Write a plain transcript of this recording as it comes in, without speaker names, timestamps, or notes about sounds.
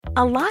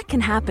A lot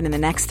can happen in the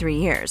next 3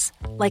 years.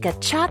 Like a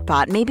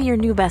chatbot may be your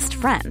new best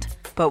friend.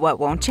 But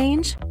what won't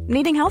change?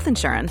 Needing health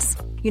insurance.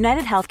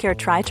 United Healthcare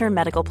Tri-Term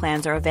Medical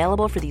Plans are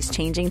available for these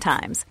changing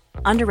times.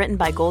 Underwritten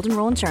by Golden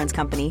Rule Insurance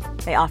Company,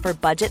 they offer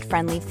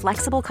budget-friendly,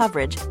 flexible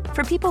coverage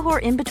for people who are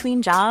in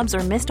between jobs or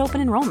missed open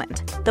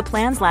enrollment. The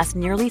plans last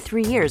nearly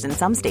 3 years in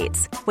some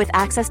states, with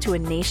access to a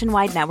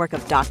nationwide network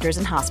of doctors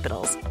and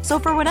hospitals. So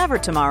for whatever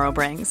tomorrow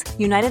brings,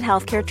 United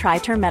Healthcare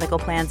Tri-Term Medical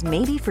Plans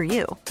may be for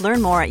you.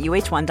 Learn more at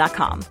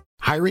uh1.com.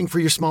 Hiring for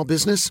your small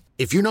business?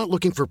 If you're not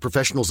looking for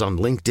professionals on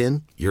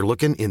LinkedIn, you're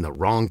looking in the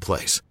wrong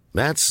place.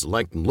 That's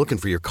like looking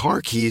for your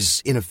car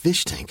keys in a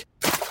fish tank.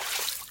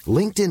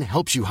 LinkedIn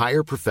helps you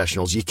hire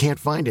professionals you can't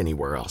find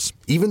anywhere else,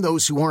 even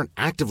those who aren't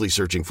actively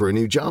searching for a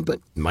new job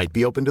but might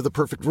be open to the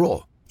perfect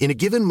role. In a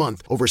given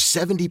month, over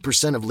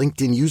 70% of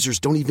LinkedIn users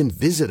don't even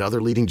visit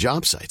other leading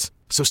job sites.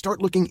 So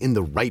start looking in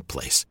the right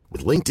place.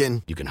 With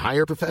LinkedIn, you can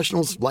hire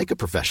professionals like a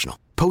professional.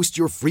 Post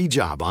your free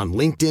job on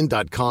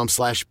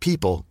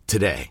linkedin.com/people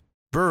today.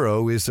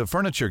 Burrow is a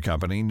furniture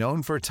company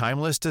known for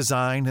timeless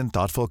design and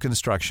thoughtful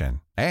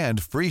construction,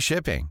 and free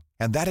shipping,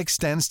 and that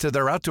extends to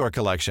their outdoor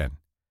collection.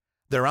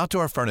 Their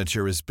outdoor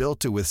furniture is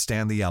built to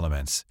withstand the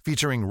elements,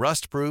 featuring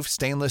rust-proof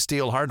stainless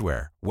steel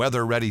hardware,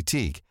 weather-ready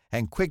teak,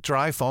 and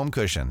quick-dry foam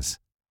cushions.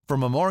 For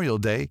Memorial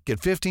Day,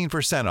 get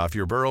 15% off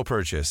your Burrow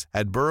purchase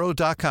at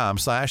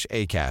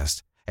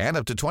burrow.com/acast, and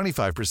up to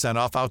 25%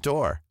 off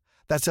outdoor.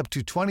 That's up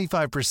to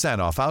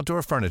 25% off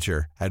outdoor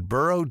furniture at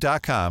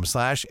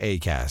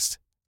burrow.com/acast.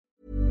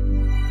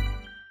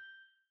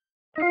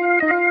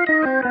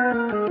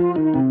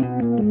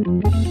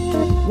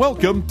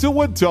 Welcome to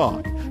Wood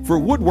Talk, for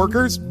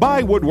woodworkers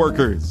by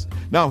woodworkers.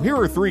 Now, here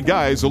are three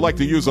guys who like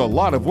to use a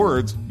lot of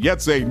words,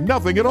 yet say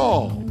nothing at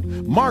all.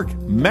 Mark,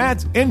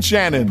 Matt, and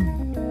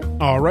Shannon.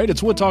 All right,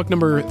 it's Wood Talk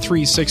number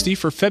 360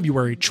 for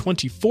February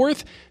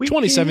 24th,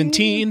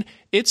 2017.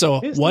 It's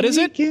the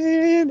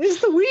weekend. It's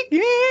the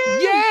weekend.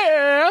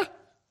 Yeah!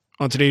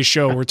 On today's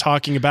show, we're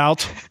talking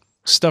about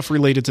stuff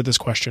related to this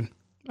question.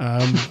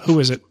 Who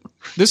is it?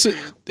 Is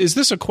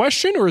this a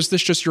question, or is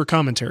this just your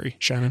commentary,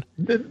 Shannon?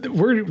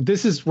 We're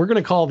going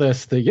to call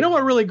this the, you know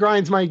what really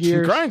grinds my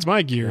gears? Grinds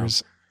my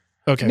gears.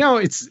 Yeah. Okay. No,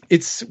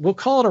 we'll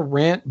call it a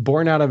rant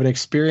born out of an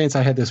experience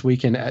I had this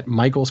weekend at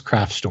Michael's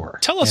craft store.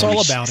 Tell us all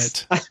about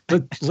it.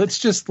 Let's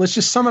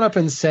just sum it up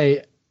and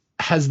say,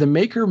 has the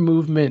maker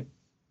movement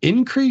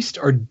increased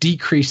or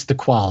decreased the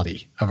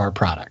quality of our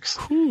products?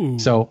 Ooh.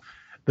 So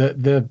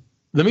let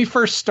me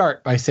first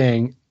start by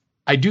saying,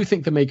 I do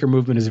think the maker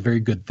movement is a very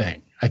good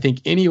thing. I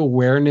think any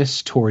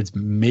awareness towards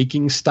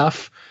making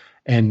stuff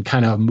and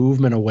kind of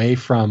movement away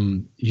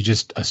from you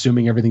just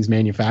assuming everything's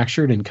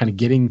manufactured and kind of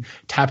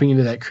tapping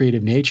into that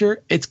creative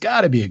nature, it's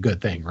got to be a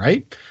good thing,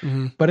 right?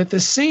 Mm-hmm. But at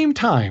the same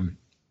time,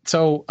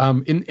 so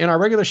in our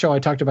regular show, I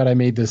talked about I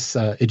made this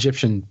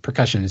Egyptian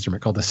percussion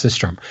instrument called the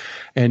sistrum.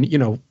 And,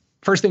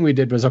 first thing we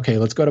did was, okay,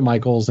 let's go to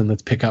Michael's and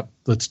let's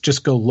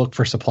just go look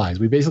for supplies.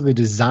 We basically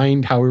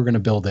designed how we were going to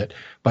build it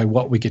by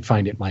what we could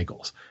find at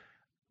Michael's.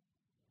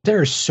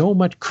 There is so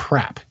much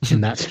crap in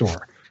that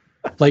store.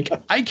 Like,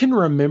 I can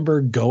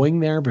remember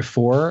going there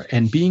before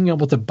and being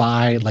able to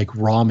buy like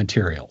raw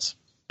materials,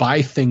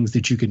 buy things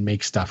that you could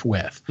make stuff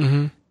with.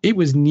 Mm-hmm. It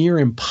was near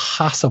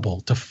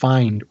impossible to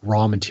find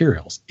raw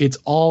materials. It's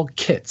all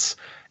kits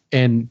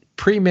and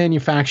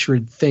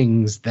pre-manufactured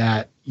things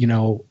that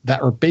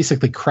are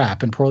basically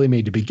crap and poorly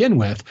made to begin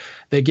with.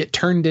 They get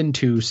turned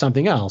into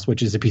something else,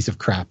 which is a piece of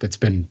crap that's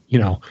been,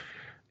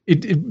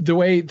 the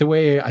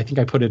way I think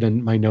I put it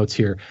in my notes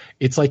here,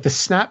 it's like the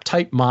snap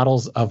type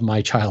models of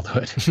my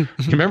childhood.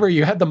 Remember,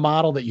 you had the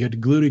model that you had to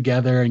glue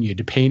together and you had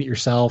to paint it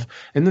yourself.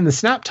 And then the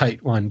snap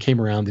tight one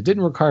came around that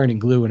didn't require any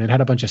glue and it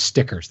had a bunch of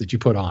stickers that you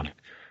put on it.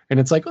 And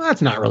it's like, well,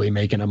 that's not really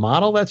making a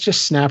model. That's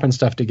just snapping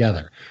stuff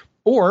together.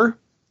 Or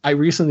I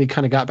recently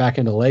kind of got back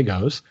into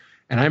Legos,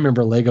 and I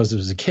remember Legos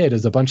as a kid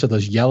as a bunch of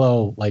those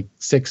yellow, like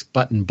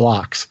 6-button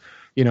blocks,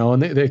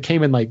 and they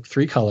came in like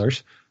 3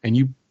 colors, and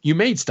you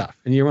made stuff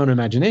in your own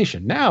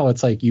imagination. Now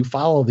it's like you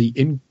follow the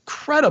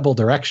incredible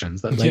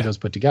directions that Legos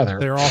put together.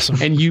 They're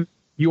awesome. And you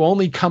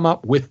only come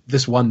up with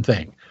this one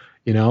thing,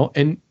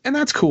 and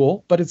that's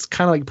cool, but it's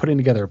kind of like putting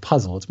together a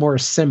puzzle. It's more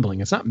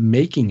assembling. It's not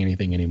making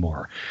anything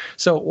anymore.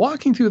 So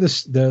walking through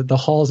the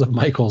halls of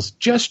Michael's,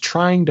 just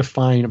trying to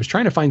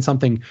find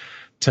something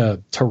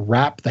to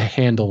wrap the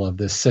handle of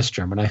this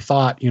sistrum. And I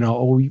thought,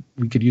 we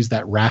could use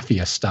that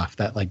raffia stuff,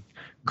 that like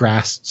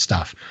grass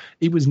stuff.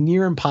 It was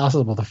near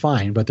impossible to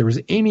find, but there was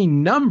any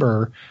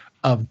number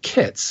of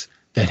kits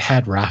that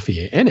had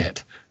raffia in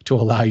it to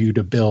allow you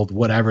to build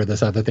whatever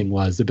this other thing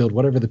was, to build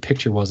whatever the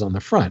picture was on the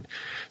front.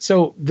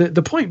 So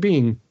the point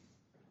being,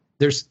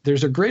 there's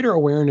a greater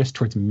awareness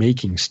towards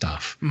making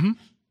stuff. Mm-hmm.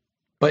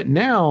 But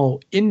now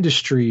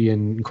industry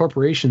and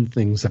corporation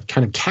things have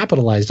kind of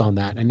capitalized on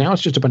that. And now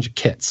it's just a bunch of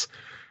kits.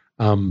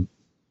 And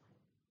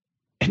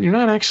you're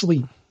not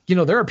actually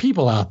there are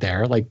people out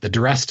there like the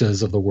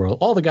Durestas of the world,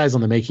 all the guys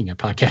on the Making It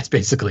podcast,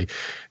 basically,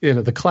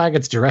 the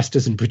Claggets,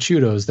 Durestas, and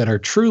Puchutos that are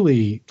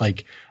truly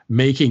like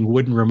making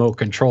wooden remote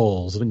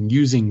controls and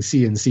using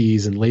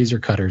CNCs and laser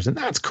cutters. And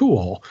that's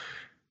cool.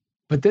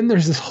 But then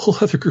there's this whole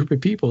other group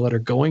of people that are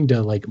going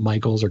to like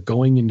Michael's or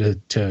going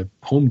into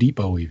Home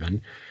Depot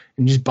even,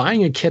 and just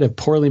buying a kit of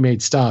poorly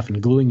made stuff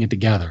and gluing it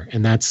together.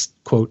 And that's,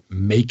 quote,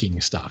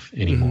 making stuff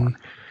anymore.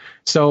 Mm-hmm.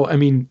 So, I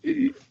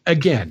mean,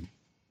 again,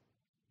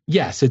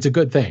 yes, it's a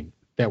good thing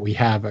that we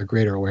have a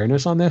greater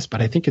awareness on this,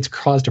 but I think it's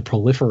caused a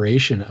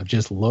proliferation of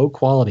just low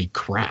quality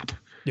crap.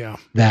 Yeah.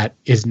 That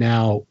is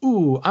now,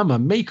 ooh, I'm a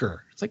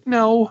maker. It's like,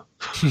 no,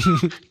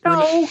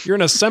 no. You're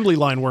an assembly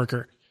line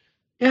worker.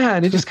 Yeah.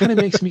 And it just kind of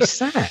makes me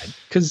sad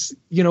because,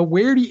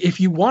 if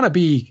you want to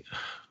be,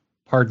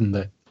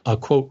 pardon a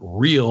quote,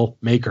 real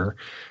maker,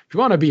 if you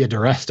want to be a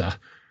Duresta,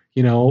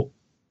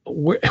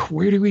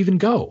 where do we even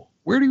go?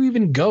 Where do you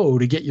even go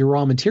to get your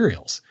raw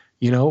materials,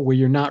 where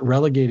you're not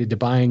relegated to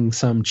buying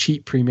some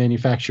cheap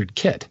pre-manufactured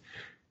kit?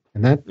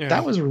 And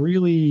that was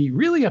really,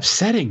 really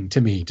upsetting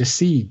to me to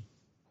see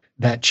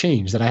that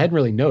change that I hadn't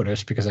really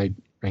noticed because I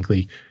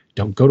frankly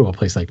don't go to a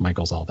place like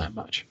Michael's all that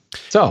much.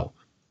 So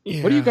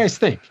what do you guys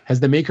think? Has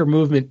the maker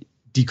movement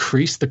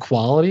decreased the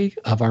quality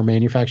of our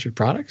manufactured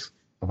products,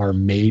 of our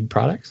made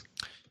products?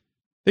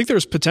 I think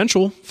there's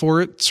potential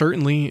for it,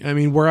 certainly. I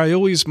mean,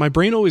 my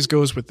brain always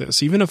goes with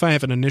this, even if I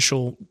have an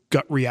initial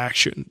gut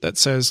reaction that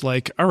says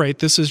like, all right,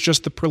 this is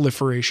just the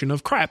proliferation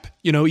of crap.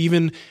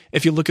 Even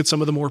if you look at some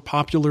of the more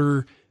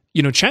popular,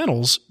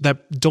 channels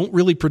that don't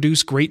really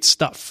produce great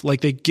stuff,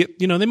 like they get,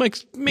 they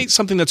might make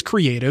something that's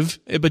creative,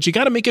 but you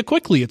got to make it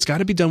quickly. It's got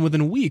to be done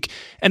within a week.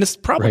 And it's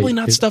probably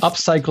not stuff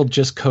upcycled,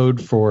 just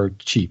code for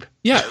cheap.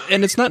 Yeah.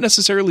 And it's not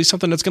necessarily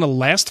something that's going to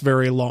last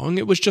very long.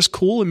 It was just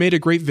cool and made a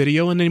great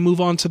video and then move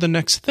on to the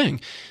next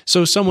thing.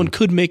 So someone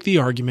could make the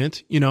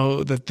argument,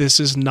 that this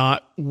is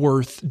not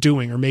worth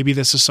doing, or maybe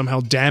this is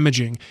somehow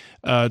damaging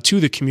to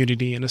the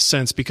community in a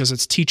sense, because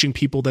it's teaching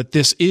people that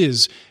this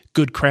is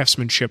good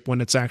craftsmanship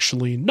when it's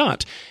actually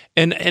not.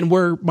 And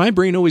where my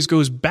brain always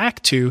goes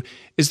back to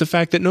is the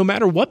fact that no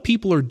matter what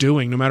people are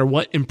doing, no matter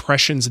what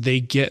impressions they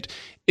get,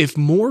 if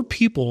more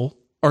people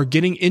are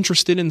getting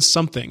interested in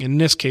something, in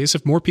this case,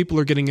 if more people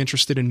are getting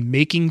interested in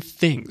making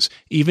things,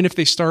 even if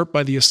they start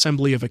by the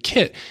assembly of a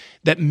kit,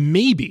 that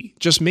maybe,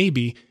 just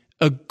maybe,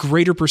 a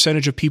greater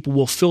percentage of people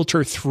will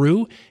filter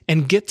through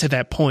and get to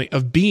that point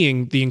of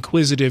being the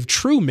inquisitive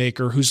true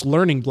maker who's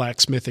learning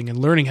blacksmithing and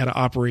learning how to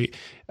operate,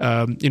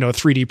 a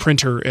 3D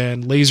printer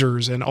and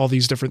lasers and all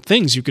these different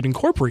things you could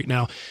incorporate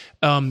now.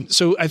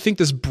 So I think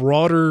this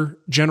broader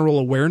general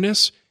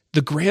awareness,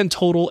 the grand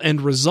total end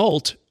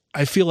result,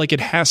 I feel like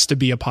it has to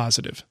be a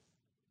positive.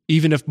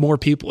 Even if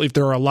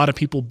there are a lot of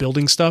people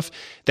building stuff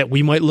that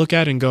we might look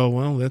at and go,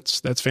 well,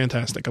 that's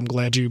fantastic. I'm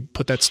glad you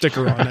put that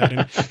sticker on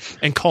that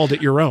and called it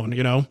your own,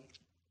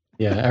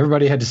 Yeah,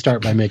 everybody had to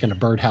start by making a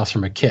birdhouse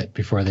from a kit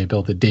before they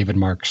built a David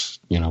Marks,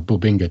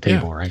 Bubinga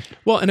table, right?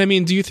 Well, and I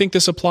mean, do you think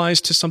this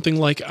applies to something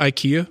like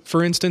IKEA,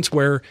 for instance,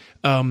 where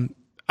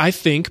I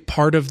think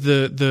part of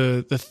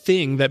the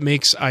thing that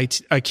makes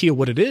IKEA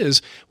what it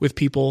is with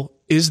people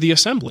is the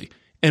assembly.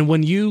 And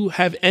when you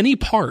have any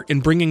part in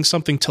bringing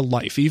something to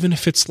life, even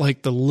if it's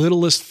like the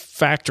littlest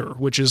factor,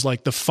 which is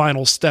like the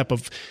final step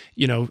of,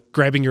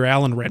 grabbing your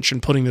Allen wrench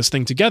and putting this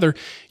thing together,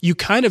 you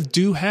kind of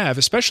do have,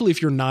 especially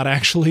if you're not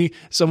actually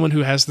someone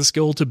who has the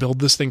skill to build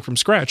this thing from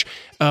scratch,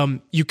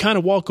 you kind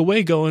of walk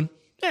away going,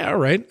 yeah, all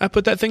right, I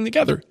put that thing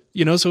together.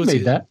 So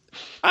it's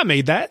I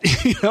made that,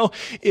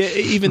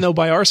 even though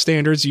by our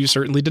standards, you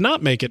certainly did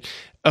not make it.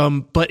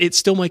 But it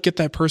still might get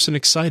that person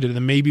excited.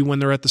 And maybe when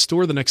they're at the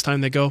store the next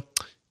time they go,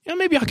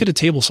 maybe I'll get a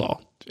table saw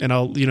and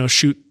I'll,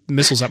 shoot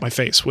missiles at my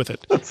face with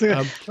it. I was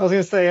going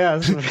to say,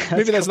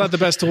 maybe that's not the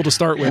best tool to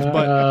start with,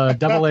 but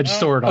double-edged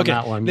sword on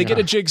that one. They get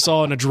a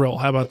jigsaw and a drill.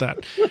 How about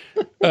that?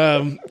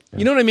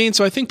 You know what I mean?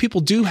 So I think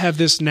people do have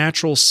this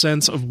natural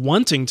sense of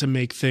wanting to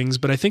make things,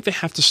 but I think they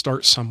have to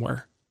start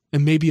somewhere,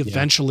 and maybe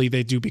eventually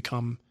they do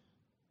become,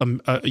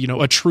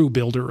 a true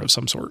builder of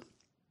some sort.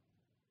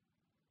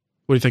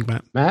 What do you think,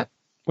 Matt?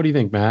 What do you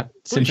think, Matt?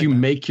 Since you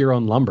make your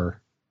own lumber.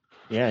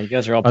 Yeah, you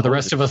guys are all. Are the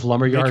rest of us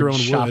lumberyard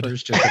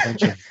shoppers just a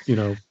bunch of,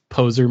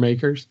 poser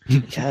makers?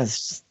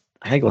 Yes,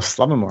 I gotta go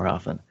slumming more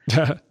often.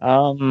 It's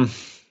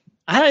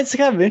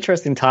kind of an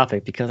interesting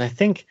topic because I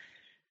think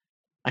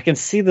I can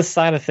see the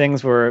side of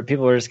things where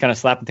people are just kind of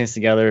slapping things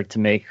together to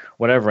make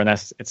whatever, and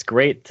it's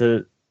great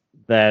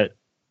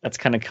that's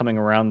kind of coming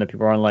around that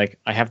people are like,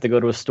 I have to go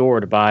to a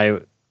store to buy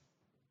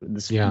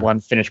this one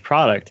finished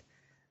product.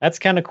 That's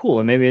kind of cool,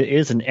 and maybe it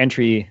is an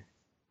entry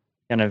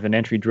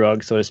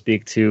drug, so to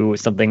speak, to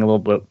something a little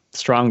bit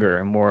stronger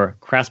and more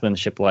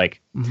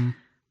craftsmanship-like. Mm-hmm.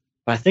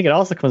 But I think it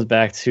also comes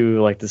back to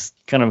like this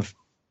kind of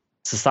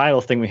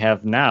societal thing we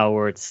have now,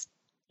 where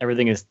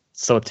everything is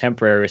so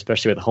temporary,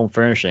 especially with home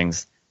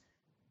furnishings.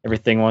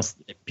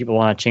 People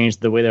want to change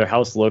the way their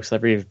house looks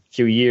every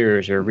few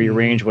years, or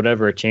rearrange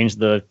whatever, change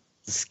the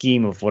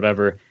scheme of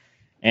whatever,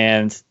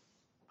 and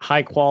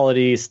high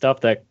quality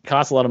stuff that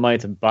costs a lot of money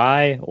to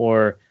buy,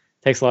 or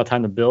takes a lot of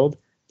time to build,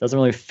 doesn't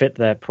really fit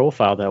that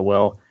profile that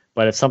well.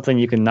 But it's something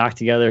you can knock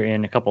together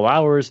in a couple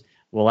hours,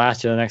 will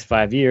last you the next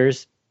 5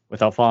 years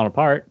without falling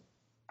apart.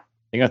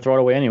 You're going to throw it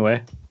away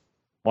anyway.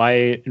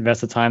 Why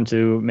invest the time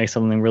to make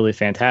something really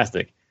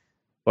fantastic?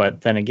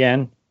 But then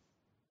again,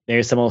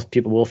 maybe some of those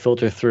people will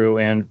filter through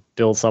and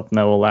build something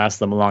that will last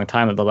them a long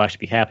time that they'll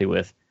actually be happy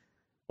with.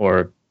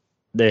 Or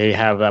they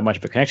have that much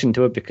of a connection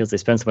to it because they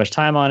spend so much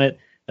time on it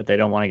that they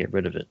don't want to get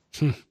rid of it.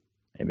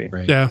 Maybe.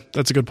 Right. Yeah,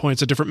 that's a good point.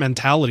 It's a different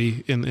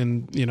mentality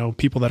in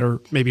people that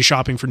are maybe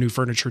shopping for new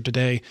furniture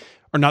today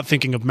are not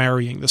thinking of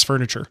marrying this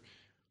furniture.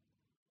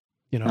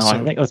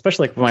 I think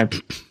especially like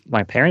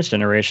my parents'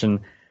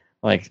 generation,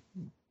 like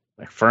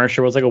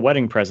furniture was like a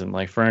wedding present,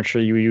 like furniture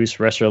you would use for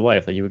the rest of your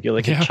life. Like you would get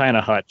like a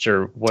China hutch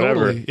or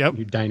whatever. Totally. Yep.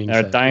 Your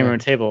dining room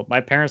table.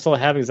 My parents all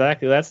have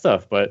exactly that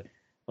stuff, but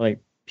like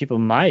people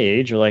my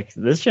age or like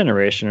this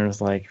generation is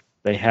like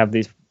they have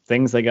these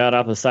things they got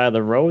off the side of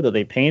the road that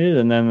they painted,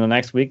 and then the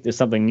next week there's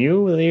something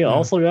new they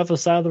also got off the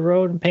side of the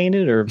road and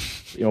painted, or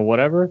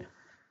whatever.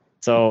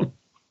 So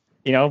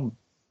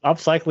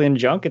upcycling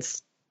junk,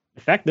 it's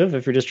effective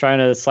if you're just trying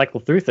to cycle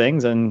through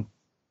things, and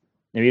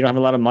maybe you don't have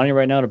a lot of money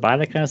right now to buy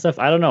that kind of stuff.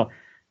 I don't know.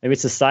 Maybe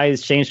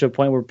society's changed to a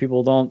point where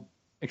people don't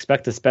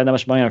expect to spend that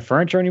much money on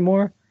furniture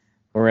anymore,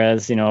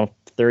 whereas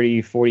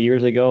 30, 40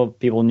 years ago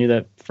people knew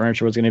that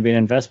furniture was going to be an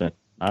investment.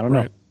 I don't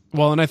know.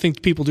 Well, and I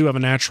think people do have a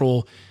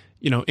natural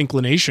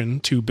inclination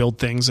to build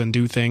things and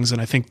do things.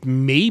 And I think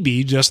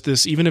maybe just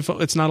this, even if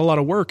it's not a lot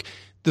of work,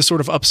 this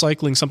sort of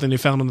upcycling something they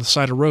found on the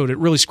side of the road, it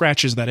really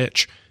scratches that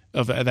itch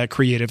of that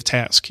creative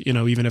task,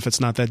 even if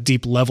it's not that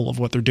deep level of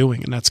what they're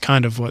doing. And that's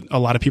kind of what a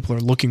lot of people are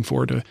looking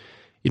for, to,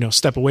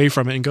 step away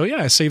from it and go,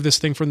 yeah, I saved this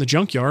thing from the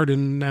junkyard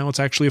and now it's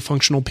actually a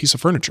functional piece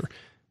of furniture.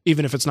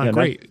 Even if it's not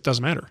great, it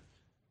doesn't matter.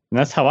 And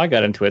that's how I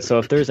got into it. So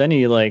if there's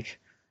any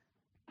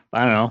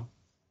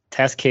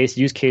test case,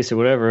 use case or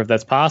whatever, if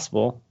that's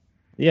possible,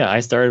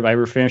 I started by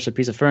refinished a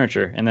piece of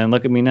furniture, and then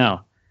look at me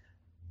now.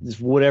 There's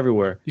wood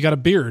everywhere. You got a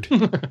beard.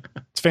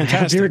 It's fantastic.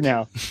 I have a beard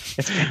now.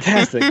 It's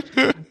fantastic.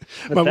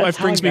 My wife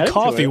brings me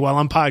coffee while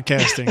I'm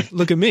podcasting.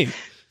 Look at me.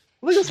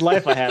 Look at this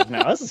life I have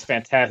now. This is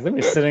fantastic. Look at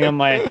me sitting on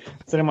my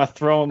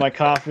throne with my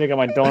coffee. I got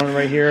my donut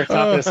right here,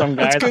 talking to some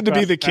guy. It's good to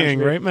be the king,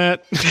 right,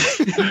 Matt?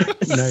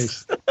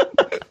 Nice.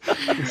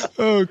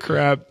 Oh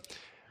crap!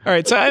 All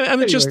right, so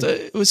I'm just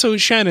so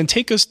Shannon,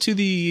 take us to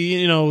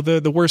the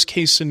the worst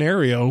case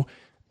scenario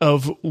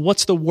of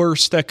what's the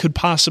worst that could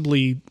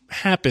possibly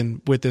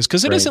happen with this.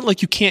 Because it isn't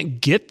like you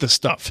can't get the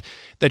stuff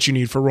that you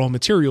need for raw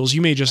materials.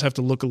 You may just have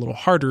to look a little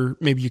harder.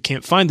 Maybe you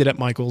can't find it at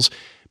Michael's,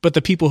 but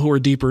the people who are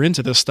deeper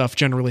into this stuff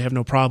generally have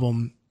no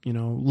problem,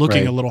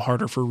 looking a little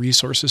harder for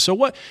resources. So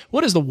what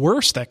is the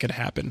worst that could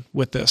happen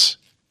with this?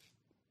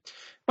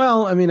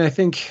 Well, I mean, I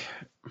think,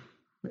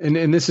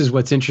 and this is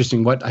what's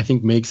interesting, what I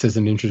think makes this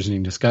an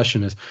interesting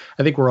discussion is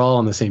I think we're all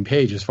on the same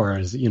page as far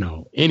as,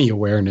 any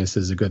awareness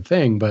is a good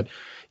thing, but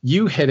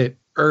you hit it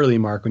early,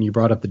 Mark, when you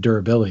brought up the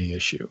durability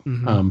issue.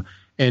 Mm-hmm.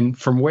 And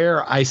from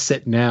where I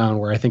sit now,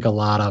 where I think a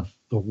lot of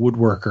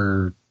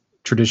the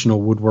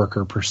traditional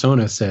woodworker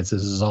persona sits,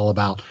 this is all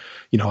about,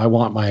 I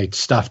want my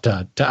stuff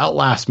to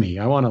outlast me.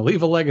 I want to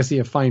leave a legacy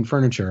of fine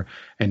furniture.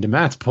 And to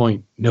Matt's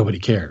point, nobody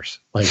cares.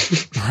 Like,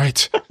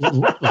 right.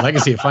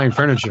 Legacy of fine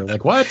furniture.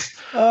 Like what?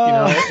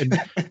 And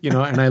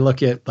I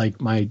look at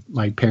like my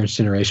parents'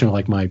 generation,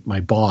 like my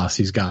boss,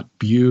 he's got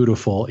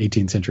beautiful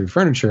 18th century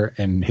furniture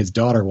and his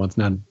daughter wants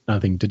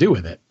nothing to do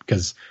with it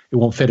because it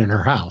won't fit in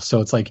her house.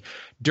 So it's like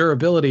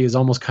durability is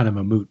almost kind of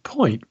a moot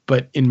point.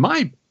 But in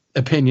my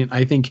opinion,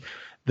 I think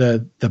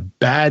the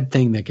bad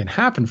thing that can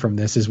happen from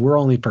this is we're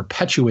only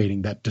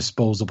perpetuating that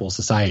disposable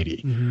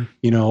society.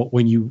 Mm-hmm.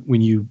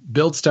 When you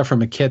build stuff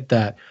from a kit,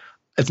 that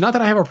it's not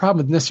that I have a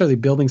problem with necessarily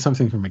building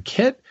something from a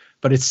kit,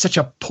 but it's such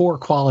a poor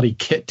quality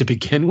kit to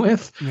begin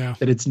with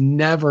that it's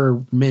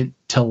never meant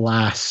to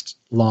last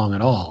long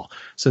at all.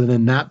 So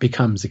then that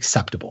becomes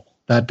acceptable.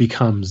 That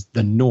becomes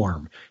the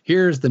norm.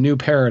 Here's the new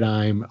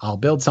paradigm. I'll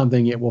build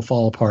something. It will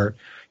fall apart.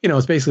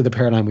 It's basically the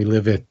paradigm we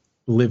live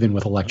in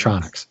with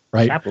electronics,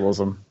 right?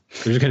 Capitalism.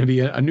 There's going to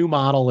be a new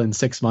model in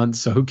 6 months.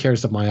 So who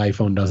cares if my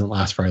iPhone doesn't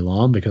last very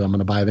long because I'm going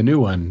to buy the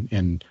new one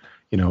in,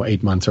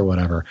 8 months or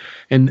whatever.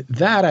 And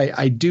that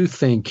I do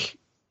think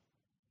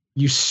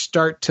you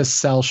start to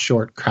sell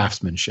short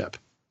craftsmanship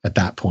at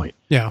that point.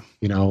 Yeah.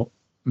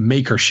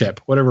 Makership,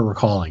 whatever we're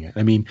calling it.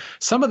 I mean,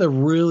 some of the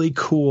really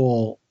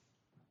cool,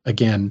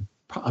 again,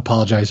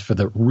 apologize for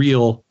the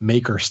real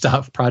maker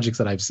stuff projects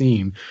that I've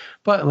seen,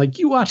 but like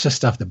you watch the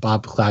stuff that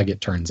Bob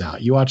Claggett turns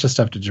out, you watch the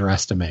stuff that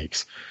Duresta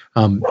makes,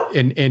 and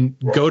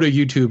go to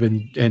YouTube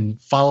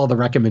and follow the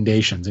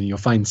recommendations, and you'll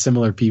find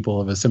similar people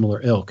of a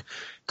similar ilk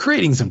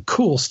creating some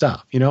cool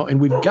stuff,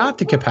 and we've got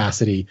the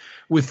capacity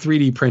with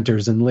 3D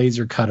printers and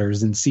laser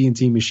cutters and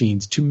CNC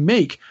machines to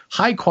make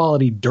high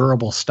quality,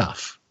 durable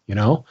stuff,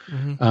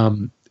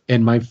 Mm-hmm.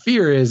 And my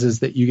fear is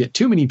that you get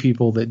too many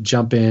people that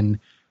jump in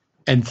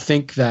and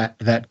think that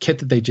kit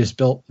that they just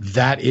built,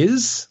 that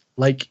is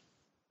like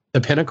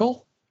the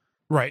pinnacle,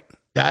 right?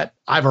 That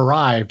I've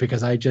arrived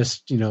because I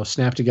just,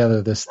 snapped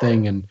together this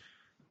thing and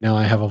Now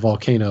I have a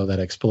volcano that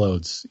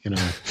explodes.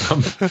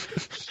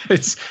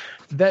 It's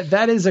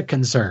that is a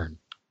concern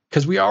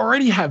because we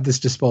already have this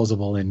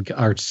disposable in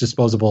our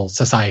disposable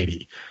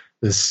society.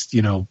 This,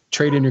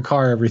 trade in your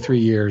car every 3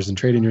 years and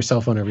trade in your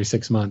cell phone every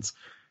 6 months.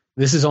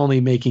 This is only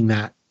making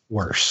that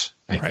worse,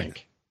 I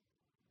think.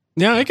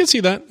 Yeah, I can see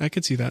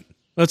that.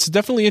 That's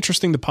definitely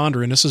interesting to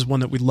ponder, and this is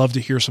one that we'd love to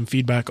hear some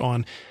feedback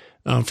on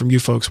from you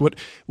folks. What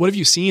have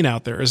you seen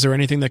out there? Is there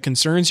anything that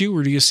concerns you,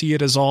 or do you see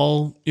it as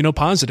all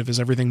positive? Is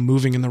everything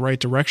moving in the right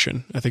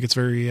direction? I think it's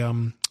very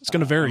it's going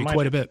to vary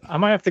quite a bit. I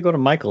might have to go to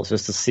Michael's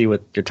just to see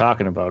what you're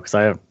talking about, because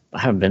I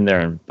haven't been there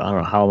in I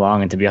don't know how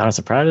long, and to be honest,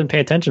 I probably didn't pay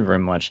attention very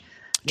much.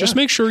 Just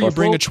make sure you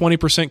bring a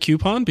 20%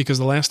 coupon, because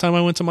the last time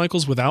I went to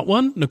Michael's without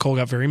one, Nicole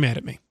got very mad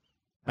at me.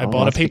 I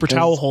bought a paper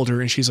towel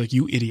holder, and she's like,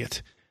 "You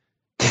idiot."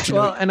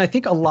 Well, and I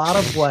think a lot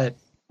of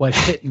what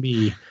hit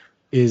me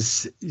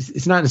is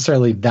it's not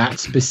necessarily that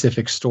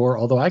specific store,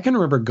 although I can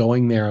remember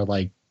going there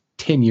like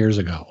 10 years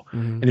ago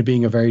and it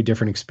being a very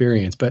different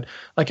experience. But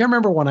like, I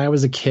remember when I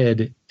was a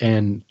kid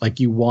and like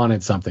you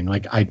wanted something,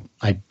 like I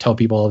tell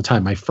people all the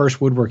time, my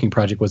first woodworking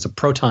project was a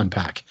proton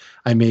pack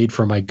I made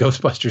for my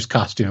Ghostbusters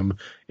costume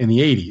in the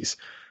 80s,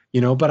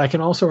 but I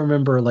can also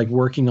remember like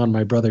working on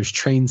my brother's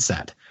train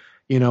set,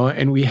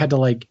 and we had to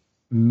like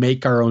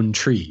make our own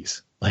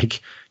trees.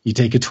 Like you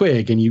take a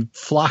twig and you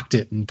flocked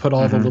it and put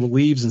all the little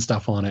leaves and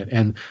stuff on it.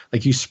 And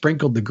like you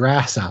sprinkled the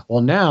grass out.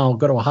 Well, now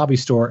go to a hobby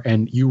store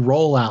and you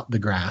roll out the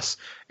grass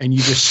and you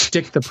just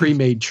stick the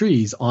pre-made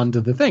trees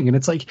onto the thing. And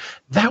it's like,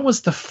 that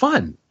was the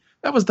fun.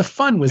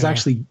 Was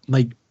actually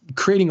like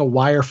creating a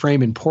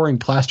wireframe and pouring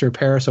plaster of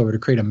Paris over to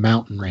create a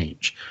mountain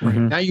range.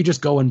 Now you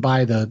just go and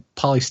buy the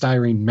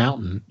polystyrene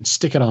mountain and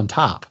stick it on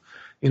top,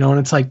 and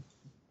it's like,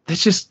 that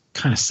just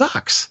kind of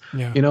sucks.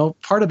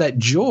 Part of that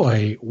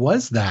joy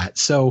was that.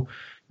 So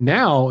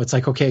now it's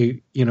like, okay,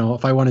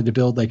 if I wanted to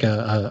build like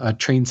a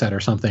train set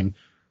or something,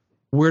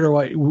 what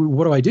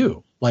do I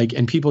do? Like,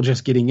 and people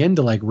just getting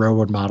into like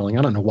railroad modeling.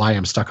 I don't know why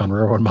I'm stuck on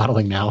railroad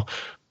modeling now,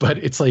 but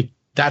it's like,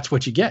 that's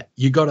what you get.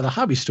 You go to the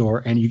hobby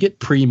store and you get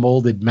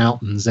pre-molded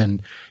mountains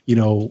and,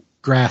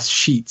 grass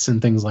sheets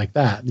and things like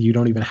that. You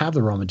don't even have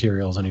the raw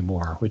materials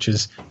anymore, which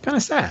is kind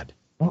of sad.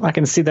 Well, I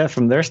can see that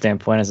from their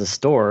standpoint as a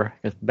store.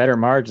 If better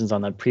margins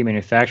on that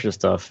pre-manufactured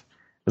stuff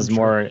is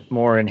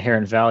more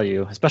inherent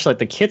value, especially like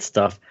the kit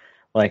stuff.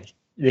 Like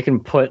they can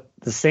put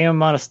the same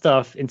amount of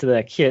stuff into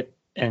that kit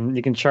and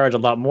you can charge a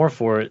lot more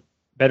for it,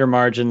 better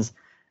margins.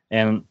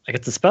 And like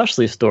it's a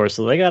specialty store,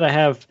 so they got to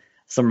have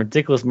some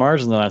ridiculous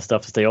margins on that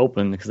stuff to stay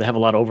open because they have a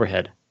lot of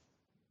overhead.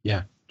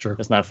 Yeah, true.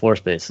 It's not floor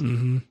space.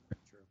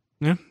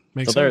 Yeah,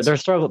 makes sense. They're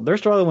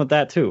struggling with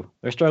that too.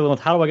 They're struggling with,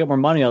 how do I get more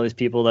money out of these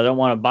people that don't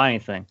want to buy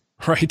anything?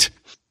 Right.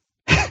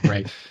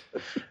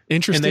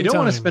 Interesting. And they don't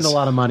want to spend a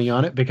lot of money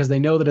on it because they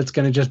know that it's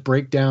going to just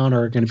break down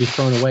or going to be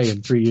thrown away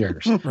in 3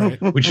 years.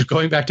 Right. Which is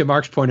going back to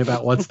Mark's point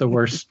about what's the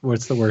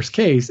worst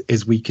case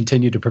is we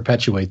continue to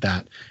perpetuate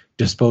that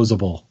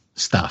disposable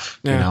stuff,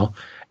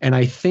 And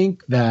I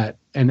think that,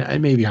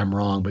 and maybe I'm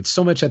wrong, but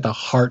so much at the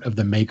heart of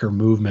the maker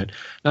movement,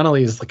 not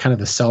only is kind of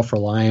the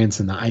self-reliance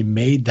and the I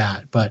made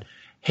that, but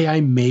hey, I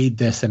made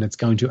this and it's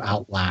going to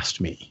outlast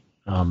me.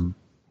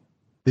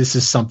 This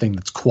is something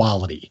that's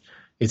quality.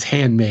 It's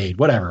handmade,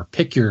 whatever.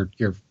 Pick your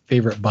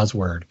favorite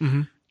buzzword.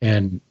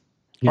 And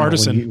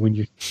artisan.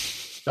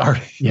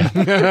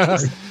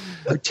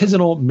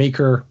 Artisanal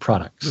maker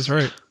products. That's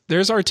right.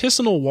 There's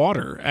artisanal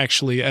water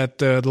actually at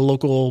the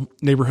local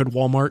neighborhood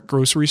Walmart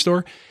grocery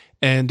store.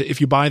 And if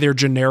you buy their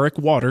generic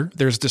water,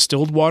 there's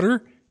distilled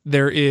water,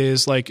 there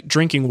is like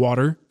drinking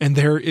water, and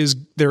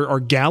there are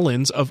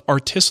gallons of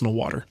artisanal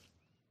water.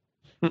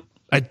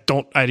 I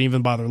didn't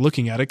even bother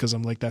looking at it because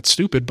I'm like, that's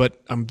stupid,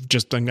 but I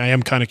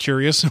am kind of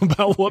curious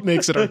about what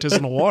makes it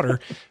artisanal water.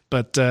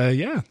 But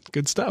yeah,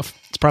 good stuff.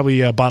 It's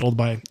probably bottled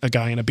by a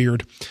guy in a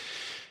beard.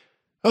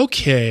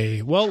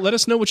 Okay, well, let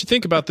us know what you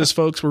think about this,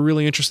 folks. We're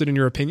really interested in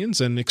your opinions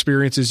and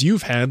experiences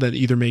you've had that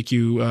either make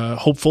you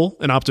hopeful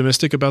and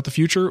optimistic about the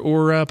future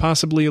or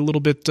possibly a little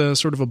bit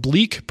sort of a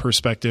bleak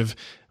perspective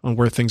on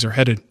where things are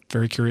headed.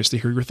 Very curious to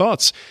hear your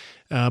thoughts.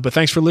 But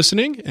thanks for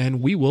listening, and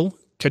we will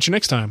catch you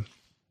next time.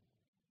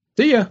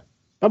 See ya.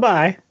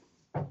 Bye-bye.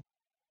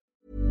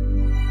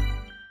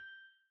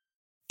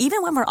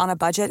 Even when we're on a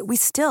budget, we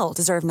still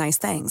deserve nice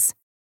things.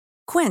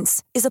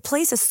 Quince is a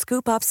place to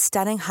scoop up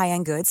stunning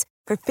high-end goods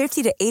for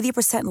 50 to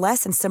 80%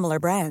 less than similar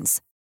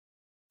brands.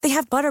 They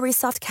have buttery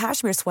soft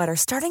cashmere sweaters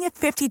starting at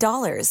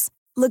 $50,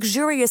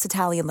 luxurious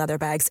Italian leather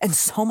bags, and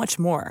so much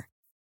more.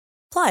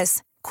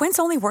 Plus, Quince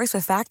only works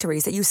with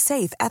factories that use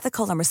safe,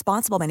 ethical, and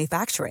responsible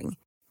manufacturing.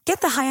 Get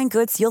the high-end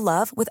goods you'll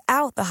love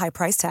without the high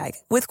price tag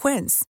with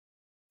Quince.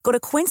 Go to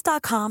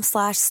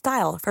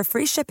quince.com/style for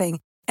free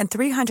shipping and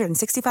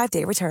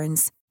 365-day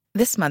returns.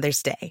 This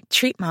Mother's Day,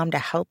 treat mom to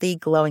healthy,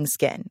 glowing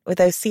skin with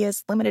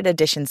Osea's limited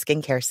edition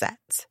skincare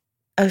sets.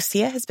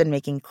 Osea has been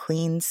making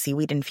clean,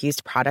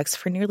 seaweed-infused products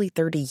for nearly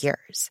 30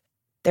 years.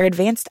 Their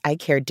advanced eye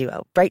care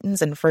duo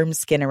brightens and firms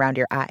skin around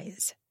your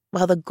eyes,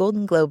 while the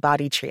Golden Glow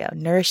Body Trio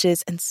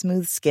nourishes and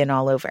smooths skin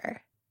all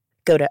over.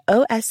 Go to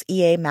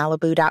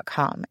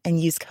OSEAMalibu.com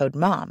and use code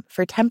MOM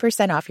for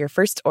 10% off your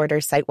first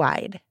order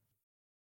site-wide.